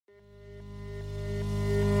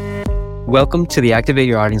Welcome to the Activate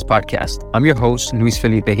Your Audience podcast. I'm your host, Luis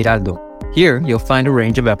Felipe Giraldo. Here, you'll find a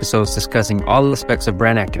range of episodes discussing all aspects of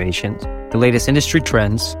brand activation, the latest industry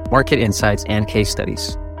trends, market insights, and case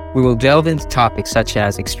studies. We will delve into topics such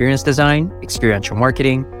as experience design, experiential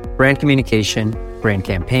marketing, brand communication, brand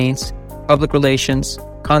campaigns, public relations,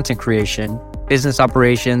 content creation, business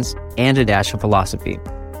operations, and a dash of philosophy,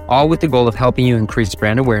 all with the goal of helping you increase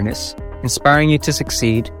brand awareness, inspiring you to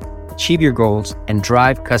succeed, achieve your goals, and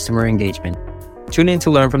drive customer engagement. Tune in to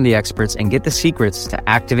learn from the experts and get the secrets to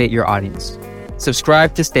activate your audience.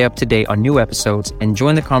 Subscribe to stay up to date on new episodes and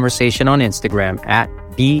join the conversation on Instagram at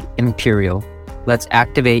 @BeImperial. Let's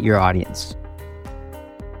activate your audience.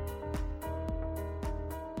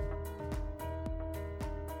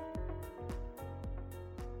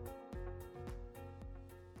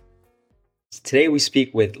 Today we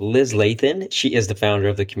speak with Liz Lathan. She is the founder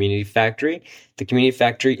of the Community Factory. The Community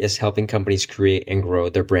Factory is helping companies create and grow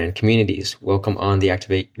their brand communities. Welcome on the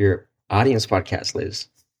Activate Your Audience podcast, Liz.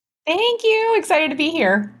 Thank you. Excited to be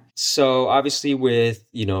here. So obviously with,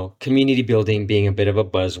 community building being a bit of a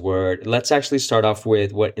buzzword, let's actually start off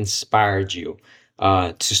with what inspired you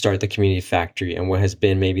to start the Community Factory and what has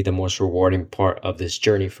been maybe the most rewarding part of this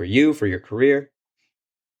journey for you, for your career.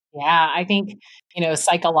 Yeah, I think,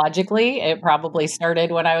 psychologically, it probably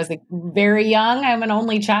started when I was very young. I'm an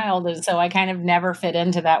only child, and so I kind of never fit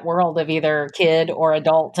into that world of either kid or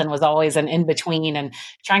adult and was always an in-between and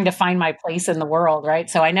trying to find my place in the world, right?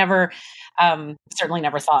 So I never, certainly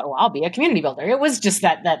never thought, well, I'll be a community builder. It was just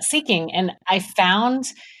that seeking. And I found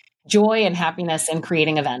joy and happiness in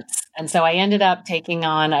creating events. And so I ended up taking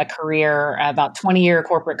on a career, about 20-year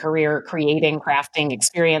corporate career, creating, crafting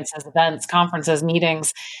experiences, events, conferences,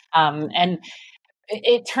 meetings. And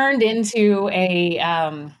it turned into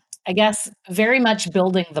I guess, very much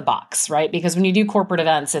building the box, right? Because when you do corporate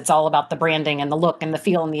events, it's all about the branding and the look and the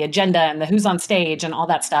feel and the agenda and the who's on stage and all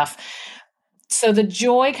that stuff. So the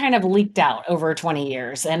joy kind of leaked out over 20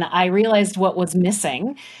 years. And I realized what was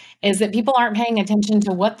missing is that people aren't paying attention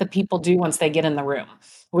to what the people do once they get in the room.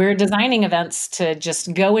 We're designing events to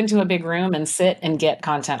just go into a big room and sit and get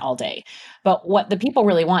content all day. But what the people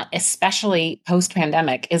really want, especially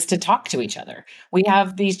post-pandemic, is to talk to each other. We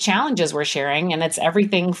have these challenges we're sharing, and it's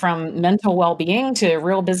everything from mental well-being to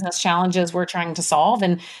real business challenges we're trying to solve.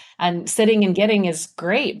 And sitting and getting is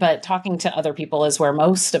great, but talking to other people is where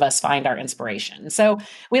most of us find our inspiration. So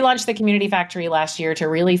we launched the Community Factory last year to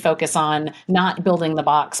really focus on not building the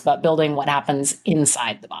box, but building what happens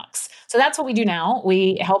inside the box. So that's what we do now.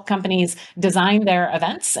 We help companies design their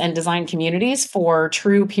events and design communities for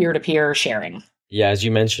true peer-to-peer sharing. Yeah, as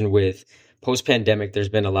you mentioned, with post-pandemic, there's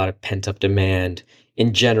been a lot of pent-up demand.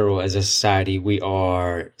 In general, as a society, we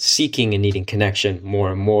are seeking and needing connection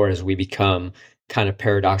more and more as we become kind of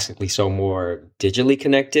paradoxically so more digitally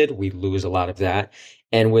connected. We lose a lot of that.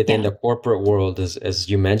 And within the corporate world, as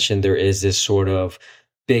you mentioned, there is this sort of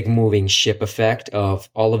big moving ship effect of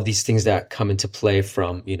all of these things that come into play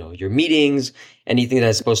from, your meetings, anything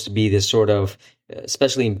that's supposed to be this sort of,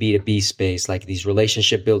 especially in B2B space, like these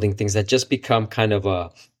relationship building things that just become kind of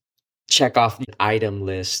a check off the item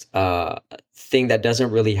list thing that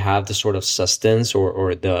doesn't really have the sort of substance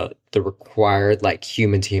or the required like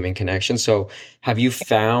human to human connection. So have you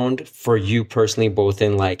found for you personally, both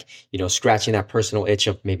in like, scratching that personal itch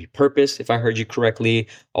of maybe purpose, if I heard you correctly,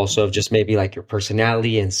 also of just maybe like your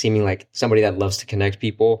personality and seeming like somebody that loves to connect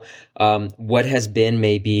people, what has been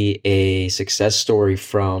maybe a success story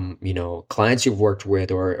from, clients you've worked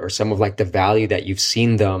with or some of like the value that you've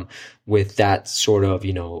seen them with that sort of,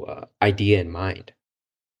 idea in mind?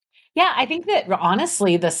 Yeah, I think that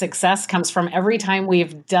honestly, the success comes from every time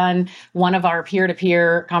we've done one of our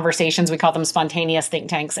peer-to-peer conversations. We call them spontaneous think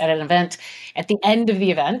tanks at an event. At the end of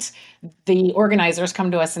the event, the organizers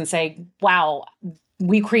come to us and say, wow,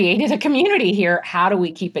 we created a community here. How do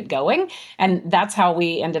we keep it going? And that's how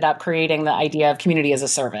we ended up creating the idea of community as a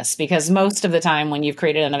service. Because most of the time when you've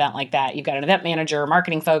created an event like that, you've got an event manager,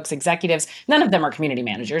 marketing folks, executives, none of them are community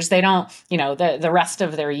managers. They don't, the rest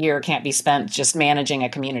of their year can't be spent just managing a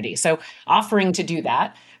community. So offering to do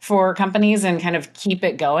that for companies and kind of keep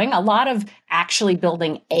it going. A lot of actually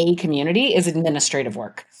building a community is administrative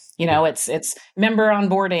work. It's member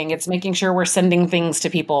onboarding. It's making sure we're sending things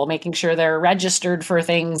to people, making sure they're registered for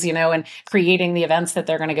things, and creating the events that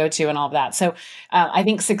they're going to go to and all of that. So I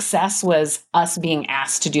think success was us being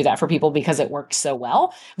asked to do that for people because it worked so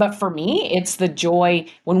well. But for me, it's the joy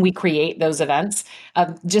when we create those events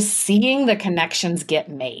of just seeing the connections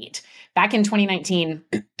get made. Back in 2019,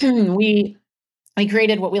 we we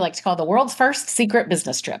created what we like to call the world's first secret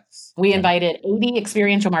business trip. We Yeah. invited 80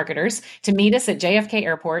 experiential marketers to meet us at JFK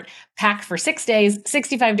Airport, packed for 6 days,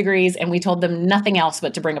 65 degrees, and we told them nothing else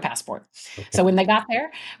but to bring a passport. So Okay. when they got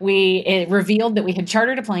there, it revealed that we had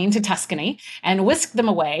chartered a plane to Tuscany and whisked them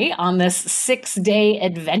away on this 6 day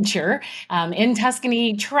adventure in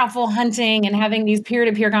Tuscany, truffle hunting and having these peer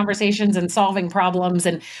to peer conversations and solving problems.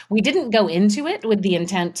 And we didn't go into it with the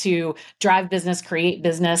intent to drive business, create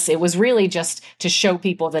business. It was really just to show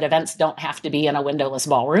people that events don't have to be in a windowless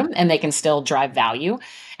ballroom and they can still drive value.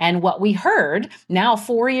 And what we heard now,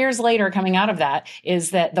 4 years later, coming out of that, is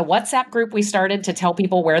that the WhatsApp group we started to tell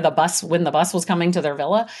people when the bus was coming to their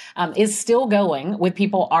villa, is still going with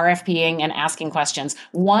people RFPing and asking questions.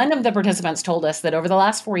 One of the participants told us that over the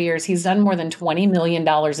last 4 years, he's done more than $20 million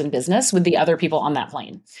in business with the other people on that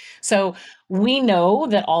plane. So we know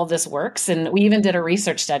that all this works. And we even did a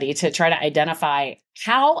research study to try to identify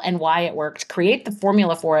how and why it worked, create the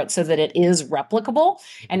formula for it so that it is replicable.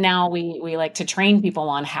 And now we like to train people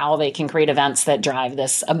on how they can create events that drive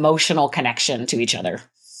this emotional connection to each other.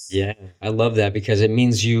 Yeah, I love that because it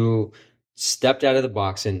means you stepped out of the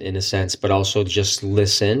box in a sense, but also just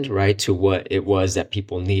listened, right, to what it was that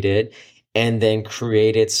people needed, and then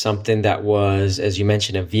created something that was, as you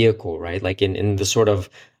mentioned, a vehicle, right? Like in the sort of,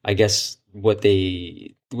 I guess, what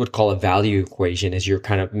they would call a value equation is you're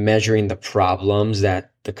kind of measuring the problems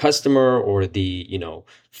that the customer or the,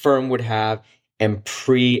 firm would have and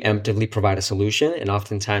preemptively provide a solution. And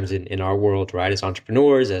oftentimes in our world, right, as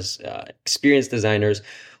entrepreneurs, as experienced designers,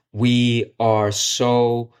 we are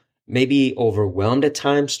so maybe overwhelmed at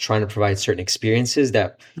times trying to provide certain experiences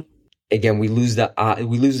that again we lose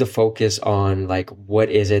the focus on like what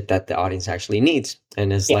is it that the audience actually needs.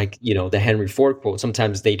 And as Yeah. like the Henry Ford quote,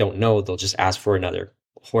 sometimes they don't know, they'll just ask for another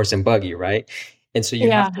horse and buggy, right? And so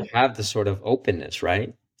you have Yeah. to have the sort of openness,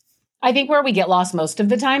 right? I think where we get lost most of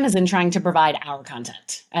the time is in trying to provide our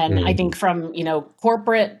content. And I Mhm. think from,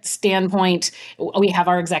 corporate standpoint, we have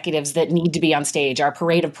our executives that need to be on stage. Our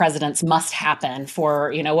parade of presidents must happen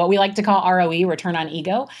for, what we like to call ROE, return on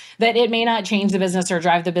ego, that it may not change the business or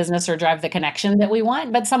drive the connection that we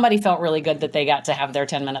want, but somebody felt really good that they got to have their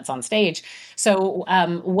 10 minutes on stage. So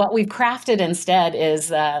what we've crafted instead is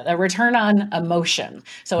a return on emotion.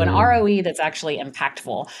 So an Mm. ROE that's actually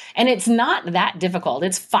impactful. And it's not that difficult.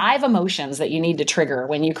 It's 5 emotions that you need to trigger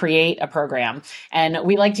when you create a program. And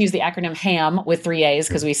we like to use the acronym HAM with 3 A's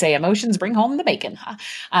because we say emotions bring home the bacon.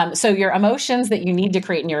 Huh? So your emotions that you need to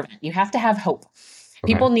create in your event, you have to have hope.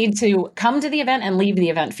 Okay. People need to come to the event and leave the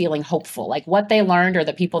event feeling hopeful, like what they learned or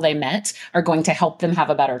the people they met are going to help them have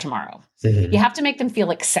a better tomorrow. You Mhm. have to make them feel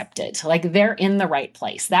accepted, like they're in the right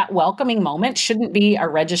place. That welcoming moment shouldn't be a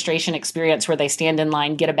registration experience where they stand in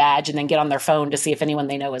line, get a badge, and then get on their phone to see if anyone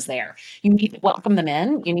they know is there. You need to welcome them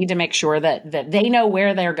in. You need to make sure that they know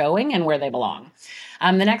where they're going and where they belong.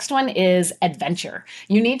 The next one is adventure.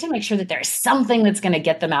 You need to make sure that there's something that's going to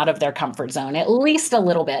get them out of their comfort zone, at least a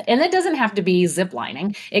little bit. And it doesn't have to be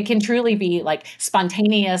ziplining. It can truly be like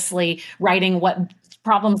spontaneously writing what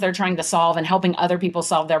problems they're trying to solve and helping other people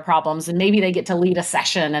solve their problems. And maybe they get to lead a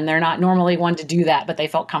session and they're not normally one to do that, but they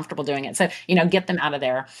felt comfortable doing it. So, get them out of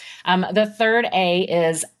there. The third A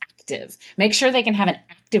is active. Make sure they can have an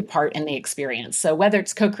active part in the experience. So whether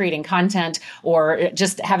it's co-creating content or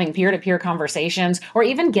just having peer-to-peer conversations or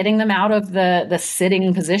even getting them out of the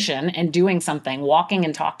sitting position and doing something, walking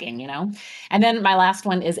and talking. And then my last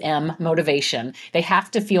one is M, motivation. They have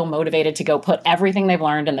to feel motivated to go put everything they've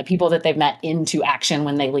learned and the people that they've met into action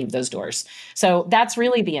when they leave those doors. So that's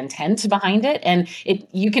really the intent behind it. And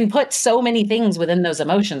you can put so many things within those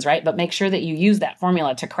emotions, right? But make sure that you use that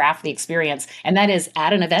formula to craft the experience. And that is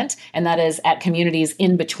at an event and that is at communities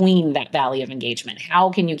in between that valley of engagement.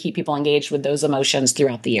 How can you keep people engaged with those emotions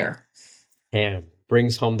throughout the year? Ham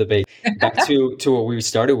brings home the bacon. Back to what we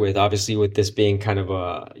started with, obviously, with this being kind of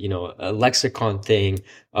a lexicon thing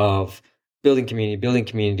of building community, building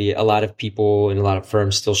community. A lot of people and a lot of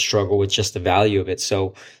firms still struggle with just the value of it.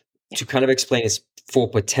 So Yeah. to kind of explain its full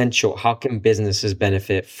potential, how can businesses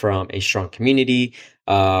benefit from a strong community?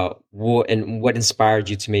 What inspired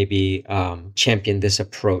you to maybe champion this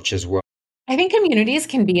approach as well? I think communities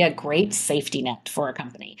can be a great safety net for a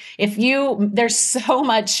company. There's so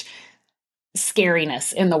much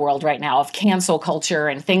scariness in the world right now of cancel culture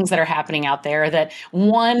and things that are happening out there that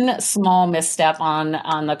one small misstep on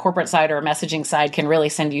the corporate side or messaging side can really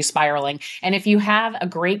send you spiraling. And if you have a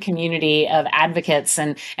great community of advocates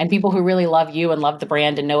and people who really love you and love the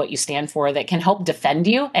brand and know what you stand for that can help defend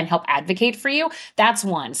you and help advocate for you, that's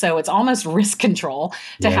one. So it's almost risk control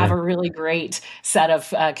to have Yeah. a really great set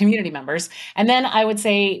of community members. And then I would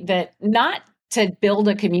say that not to build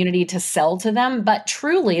a community to sell to them, but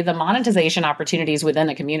truly the monetization opportunities within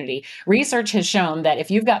a community. Research has shown that if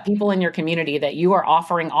you've got people in your community that you are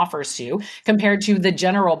offering offers to, compared to the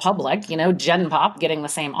general public, Gen Pop getting the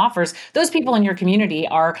same offers, those people in your community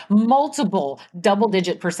are multiple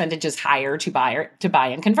double-digit percentages higher to buy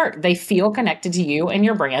and convert. They feel connected to you and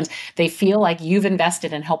your brand. They feel like you've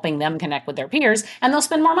invested in helping them connect with their peers, and they'll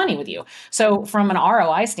spend more money with you. So from an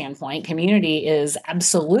ROI standpoint, community is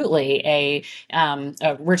absolutely a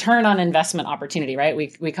return on investment opportunity, right?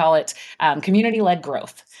 We call it community-led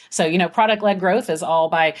growth. So, product-led growth is all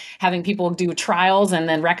by having people do trials and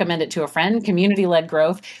then recommend it to a friend. Community-led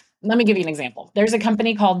growth, let me give you an example. There's a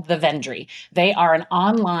company called The Vendry. They are an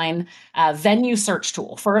online venue search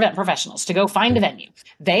tool for event professionals to go find a venue.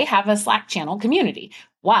 They have a Slack channel community.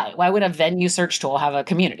 Why? Why would a venue search tool have a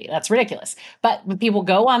community? That's ridiculous. But when people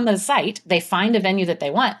go on the site, they find a venue that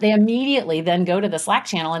they want. They immediately then go to the Slack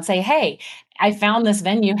channel and say, hey, I found this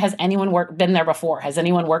venue. Has anyone been there before? Has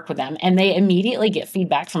anyone worked with them? And they immediately get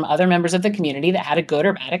feedback from other members of the community that had a good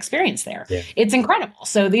or bad experience there. Yeah. It's incredible.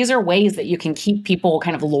 So these are ways that you can keep people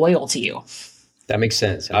kind of loyal to you. That makes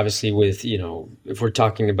sense. Obviously, with, if we're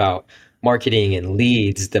talking about marketing and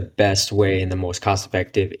leads, the best way and the most cost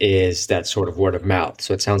effective is that sort of word of mouth.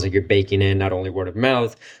 So it sounds like you're baking in not only word of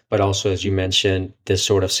mouth, but also, as you mentioned, this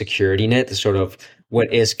sort of security net, the sort of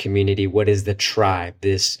what is community, what is the tribe.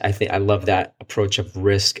 I love that approach of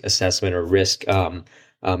risk assessment or risk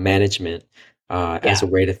management. As a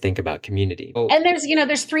way to think about community. And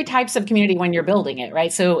there's three types of community when you're building it,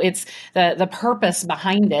 right? So it's the purpose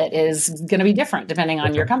behind it is going to be different depending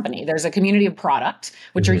on your company. There's a community of product,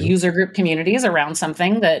 which are user group communities around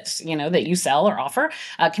something that you sell or offer.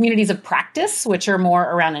 Communities of practice, which are more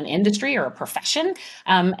around an industry or a profession.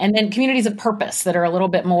 And then communities of purpose that are a little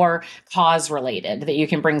bit more cause related, that you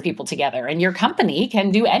can bring people together. And your company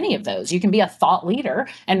can do any of those. You can be a thought leader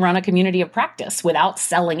and run a community of practice without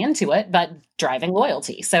selling into it, but driving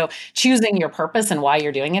loyalty. So choosing your purpose and why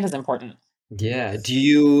you're doing it is important. Yeah. Do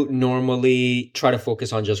you normally try to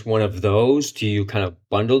focus on just one of those? Do you kind of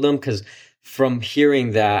bundle them? Because from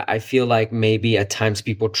hearing that, I feel like maybe at times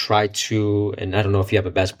people try to, and I don't know if you have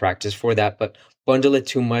a best practice for that, but bundle it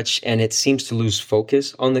too much and it seems to lose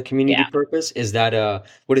focus on the community purpose.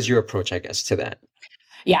 What is your approach, I guess, to that?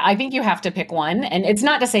 Yeah, I think you have to pick one. And it's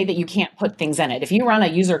not to say that you can't put things in it. If you run a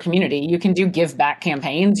user community, you can do give back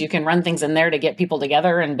campaigns. You can run things in there to get people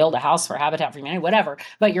together and build a house for Habitat for Humanity, whatever.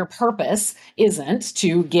 But your purpose isn't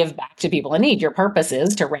to give back to people in need. Your purpose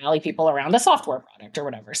is to rally people around a software product or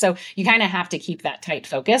whatever. So you kind of have to keep that tight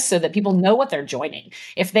focus so that people know what they're joining.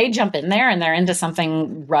 If they jump in there and they're into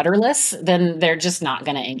something rudderless, then they're just not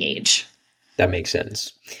going to engage. That makes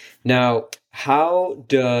sense. Now, how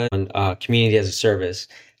does community as a service,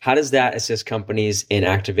 how does that assist companies in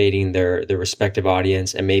activating their respective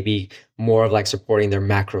audience and maybe more of like supporting their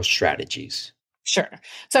macro strategies? Sure.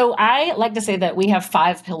 So I like to say that we have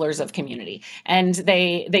 5 pillars of community, and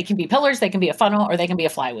they can be pillars, they can be a funnel, or they can be a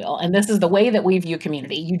flywheel. And this is the way that we view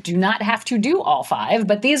community. You do not have to do all 5,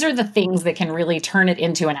 but these are the things that can really turn it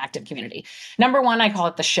into an active community. Number 1, I call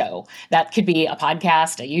it the show. That could be a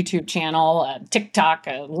podcast, a YouTube channel, a TikTok,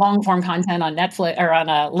 a long form content on Netflix or on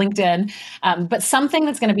LinkedIn, but something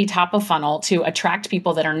that's going to be top of funnel to attract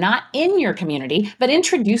people that are not in your community, but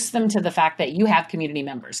introduce them to the fact that you have community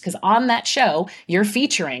members. Because on that show, you're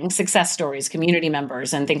featuring success stories, community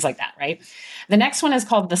members, and things like that, right? The next one is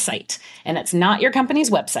called the site, and it's not your company's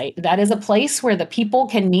website. That is a place where the people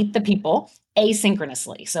can meet the people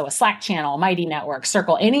asynchronously. So a Slack channel, Mighty Network,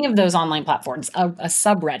 Circle, any of those online platforms, a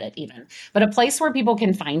subreddit even, but a place where people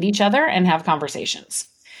can find each other and have conversations.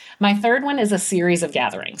 My third one is a series of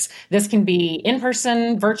gatherings. This can be in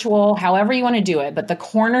person, virtual, however you want to do it. But the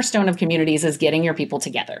cornerstone of communities is getting your people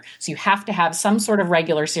together. So you have to have some sort of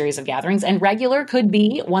regular series of gatherings. And regular could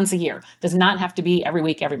be once a year. Does not have to be every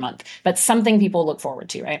week, every month, but something people look forward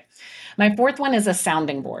to, right? My fourth one is a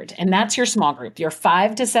sounding board, and that's your small group, your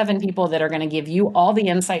 5 to 7 people that are going to give you all the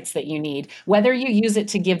insights that you need, whether you use it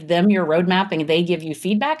to give them your roadmap and they give you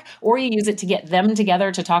feedback, or you use it to get them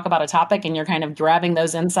together to talk about a topic and you're kind of grabbing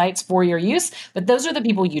those insights for your use. But those are the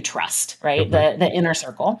people you trust, right? Okay. The inner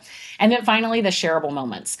circle. And then finally, the shareable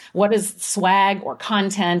moments. What is swag or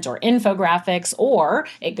content or infographics, or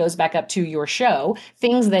it goes back up to your show,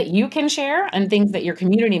 things that you can share and things that your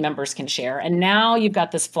community members can share. And now you've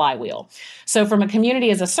got this flywheel. So from a community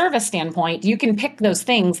as a service standpoint, you can pick those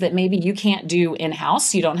things that maybe you can't do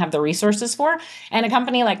in-house, you don't have the resources for. And a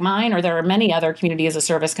company like mine, or there are many other community as a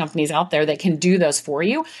service companies out there that can do those for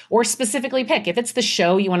you, or specifically pick. If it's the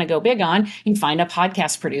show you want want to go big on, you find a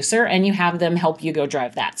podcast producer and you have them help you go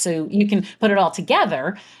drive that. So you can put it all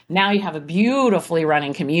together. Now you have a beautifully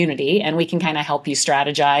running community, and we can kind of help you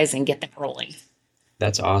strategize and get that rolling.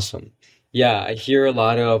 That's awesome. Yeah, I hear a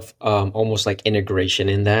lot of almost like integration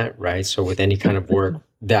in that, right? So with any kind of work,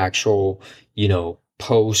 the actual,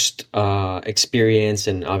 post experience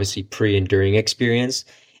and obviously pre and during experience,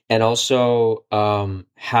 and also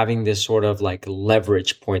having this sort of like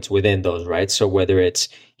leverage points within those, right? So whether it's,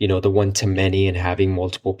 the one to many and having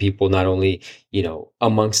multiple people not only,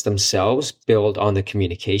 amongst themselves build on the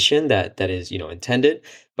communication that is, intended,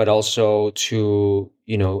 but also to,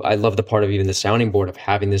 I love the part of even the sounding board of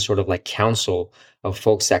having this sort of like council of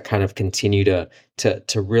folks that kind of continue to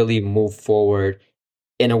really move forward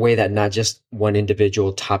in a way that not just one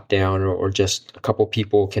individual top down or just a couple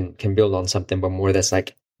people can build on something, but more that's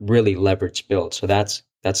like really leverage build. So that's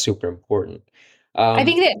super important. I Um,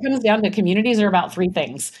 think that it comes down to communities are about three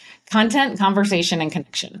things: content, conversation, and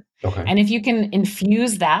connection. okay. And if you can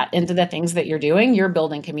infuse that into the things that you're doing, you're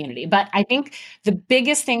building community. But I think the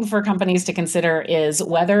biggest thing for companies to consider is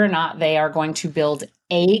whether or not they are going to build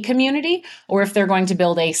a community or if they're going to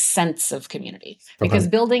build a sense of community. Okay. Because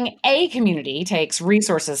building a community takes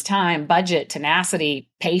resources, time, budget, tenacity,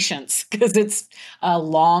 patience, because it's a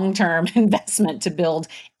long term investment to build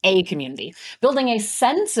a community. Building a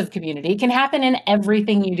sense of community can happen in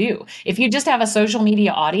everything you do. If you just have a social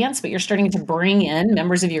media audience, but you're starting to bring in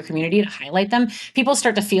members of your community to highlight them, people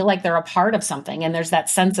start to feel like they're a part of something, and there's that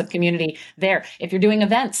sense of community there. If you're doing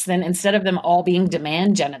events, then instead of them all being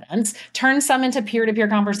demand gen events, turn some into peer-to-peer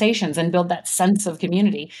conversations and build that sense of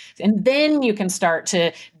community. And then you can start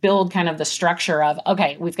to build kind of the structure of,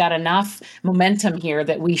 okay, we've got enough momentum here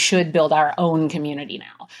that we should build our own community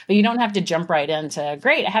now. But you don't have to jump right into,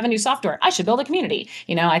 great, I have a new software, I should build a community.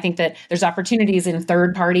 I think that there's opportunities in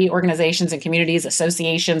third-party organizations and communities,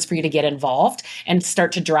 associations for you to get involved and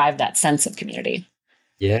start to drive that sense of community.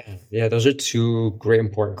 Yeah, yeah, those are two great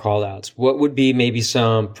important call outs. What would be maybe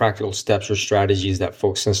some practical steps or strategies that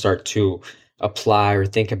folks can start to apply or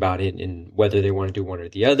think about it and whether they want to do one or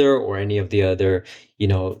the other or any of the other,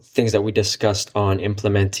 things that we discussed on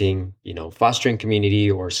implementing, fostering community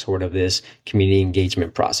or sort of this community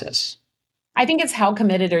engagement process? I think it's how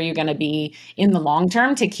committed are you going to be in the long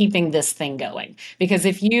term to keeping this thing going? Because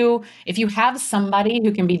if you have somebody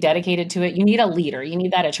who can be dedicated to it, you need a leader. You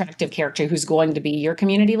need that attractive character who's going to be your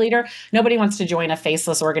community leader. Nobody wants to join a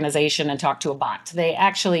faceless organization and talk to a bot. They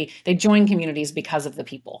join communities because of the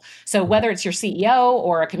people. So whether it's your CEO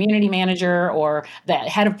or a community manager or the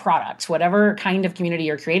head of product, whatever kind of community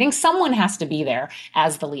you're creating, someone has to be there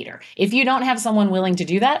as the leader. If you don't have someone willing to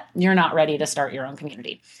do that, you're not ready to start your own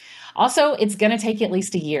community. Also, it's going to take at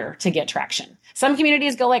least a year to get traction. Some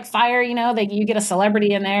communities go like fire, you get a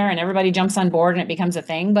celebrity in there and everybody jumps on board and it becomes a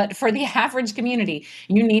thing. But for the average community,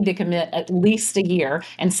 you need to commit at least a year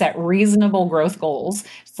and set reasonable growth goals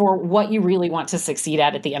for what you really want to succeed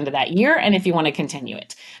at the end of that year and if you want to continue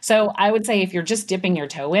it. So I would say if you're just dipping your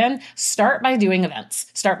toe in, start by doing events.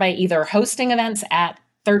 Start by either hosting events at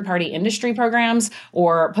third-party industry programs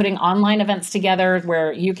or putting online events together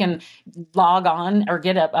where you can log on or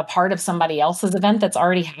get a part of somebody else's event that's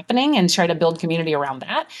already happening and try to build community around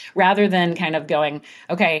that rather than kind of going,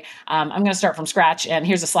 okay, I'm going to start from scratch and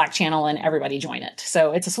here's a Slack channel and everybody join it.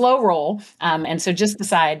 So it's a slow roll. And so just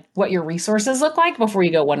decide what your resources look like before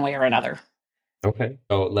you go one way or another. Okay.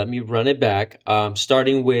 So let me run it back.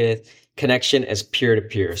 Starting with connection as peer to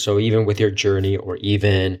peer. So even with your journey, or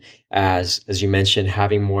even as you mentioned,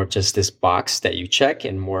 having more of just this box that you check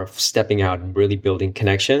and more of stepping out and really building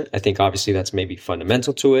connection. I think obviously that's maybe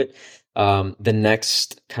fundamental to it. The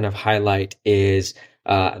next kind of highlight is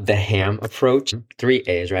the HAM approach. 3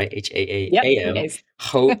 A's, right? HAAAM. Yep.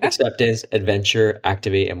 Hope, acceptance, adventure,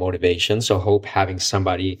 activate, and motivation. So hope, having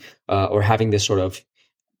somebody or having this sort of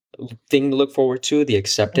thing to look forward to. The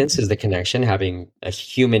acceptance is the connection, having a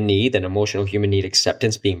human need, an emotional human need,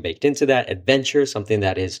 acceptance being baked into that. Adventure, something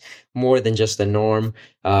that is more than just the norm.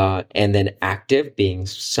 And then active being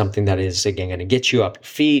something that is, again, going to get you up your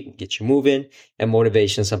feet, get you moving. And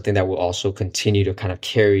motivation, something that will also continue to kind of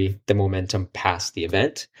carry the momentum past the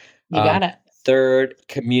event. You got it. Third,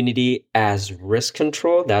 community as risk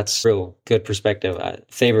control. That's a real good perspective,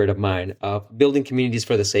 favorite of mine, of building communities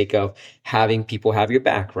for the sake of having people have your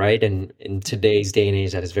back, right? And in today's day and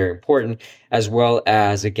age, that is very important, as well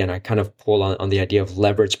as, again, I kind of pull on the idea of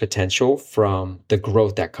leverage potential from the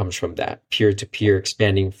growth that comes from that, peer to peer,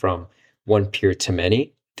 expanding from one peer to many.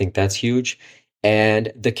 I think that's huge.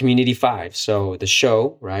 and the community five. So the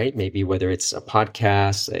show, right? Maybe whether it's a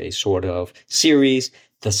podcast, a sort of series,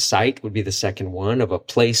 the site would be the second one of a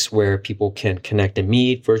place where people can connect and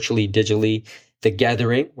meet virtually, digitally. The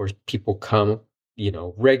gathering where people come,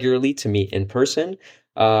 regularly to meet in person.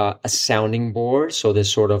 A sounding board. So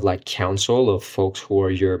this sort of like council of folks who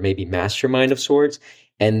are your maybe mastermind of sorts.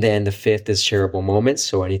 And then the fifth is shareable moments.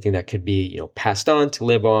 So anything that could be, passed on to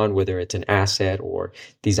live on, whether it's an asset or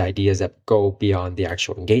these ideas that go beyond the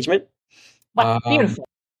actual engagement. Wow, Um, beautiful.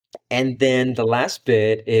 and then the last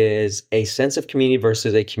bit is a sense of community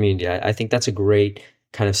versus a community. I think that's a great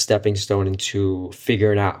kind of stepping stone into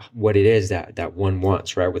figuring out what it is that one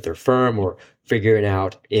wants, right, with their firm, or figuring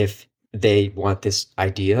out if they want this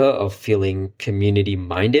idea of feeling community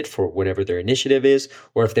minded for whatever their initiative is,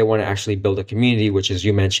 or if they want to actually build a community, which, as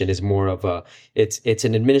you mentioned, is more of it's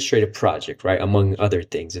an administrative project, right? Among other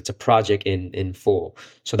things, it's a project in full.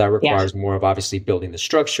 So that Yeah, requires more of obviously building the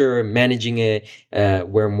structure, managing it,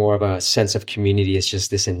 where more of a sense of community is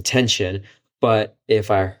just this intention. But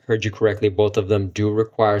if I heard you correctly, both of them do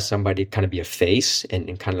require somebody to kind of be a face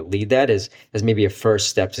and kind of lead that as maybe a first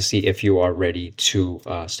step to see if you are ready to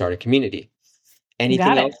start a community. you Anything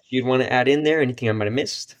got it. else you'd want to add in there? Anything I might have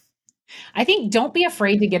missed? I think don't be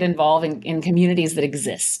afraid to get involved in communities that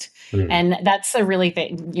exist. Hmm. And that's a really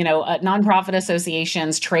thing, nonprofit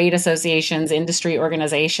associations, trade associations, industry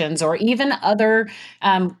organizations, or even other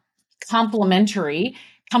um, complementary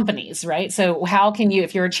companies, right? So how can you,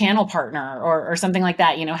 if you're a channel partner or something like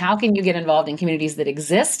that, how can you get involved in communities that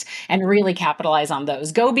exist and really capitalize on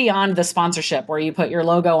those? Go beyond the sponsorship where you put your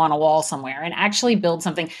logo on a wall somewhere and actually build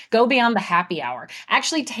something. Go beyond the happy hour.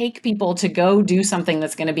 Actually take people to go do something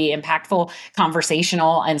that's going to be impactful,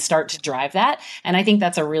 conversational, and start to drive that. And I think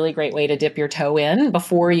that's a really great way to dip your toe in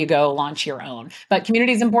before you go launch your own. But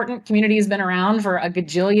community is important. Community has been around for a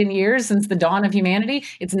gajillion years since the dawn of humanity.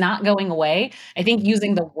 It's not going away. I think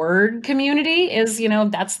using the word community is,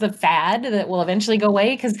 that's the fad that will eventually go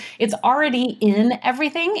away because it's already in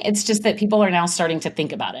everything. It's just that people are now starting to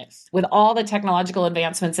think about it. With all the technological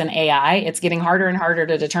advancements in AI, it's getting harder and harder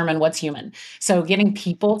to determine what's human. So getting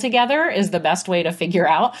people together is the best way to figure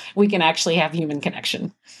out we can actually have human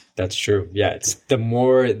connection. That's true. Yeah, it's the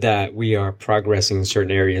more that we are progressing in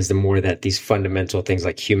certain areas, the more that these fundamental things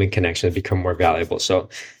like human connection become more valuable. So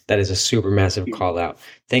that is a super massive call out.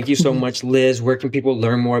 Thank you so much, Liz. Where can people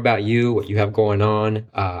learn more about you, what you have going on,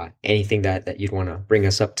 anything that you'd want to bring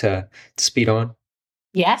us up to speed on?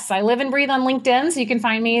 Yes, I live and breathe on LinkedIn. So you can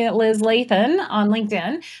find me at Liz Lathan on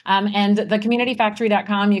LinkedIn. And the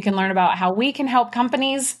communityfactory.com, you can learn about how we can help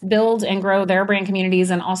companies build and grow their brand communities.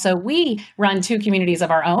 And also, we run two communities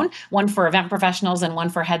of our own, one for event professionals and one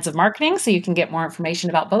for heads of marketing. So you can get more information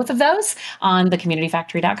about both of those on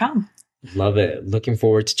thecommunityfactory.com. Love it. Looking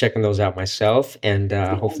forward to checking those out myself. And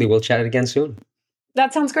hopefully we'll chat again soon.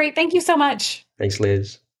 That sounds great. Thank you so much. Thanks,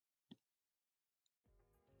 Liz.